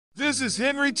This is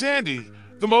Henry Tandey,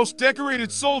 the most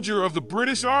decorated soldier of the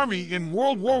British Army in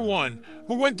World War I,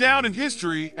 who went down in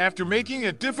history after making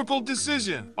a difficult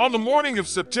decision. On the morning of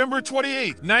September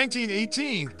 28,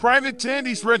 1918, Private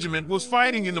Tandey's regiment was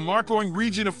fighting in the Marcoing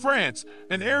region of France,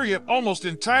 an area almost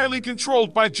entirely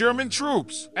controlled by German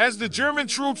troops. As the German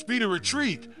troops beat a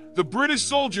retreat, the British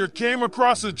soldier came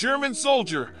across a German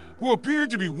soldier who appeared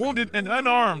to be wounded and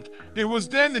unarmed. It was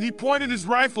then that he pointed his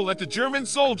rifle at the German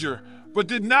soldier, but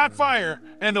did not fire,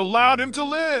 and allowed him to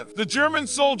live. The German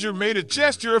soldier made a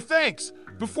gesture of thanks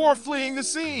before fleeing the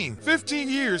scene. 15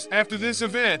 years after this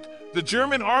event, the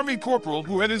German army corporal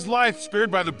who had his life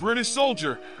spared by the British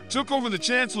soldier took over the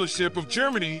chancellorship of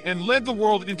Germany and led the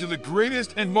world into the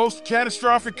greatest and most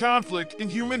catastrophic conflict in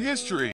human history.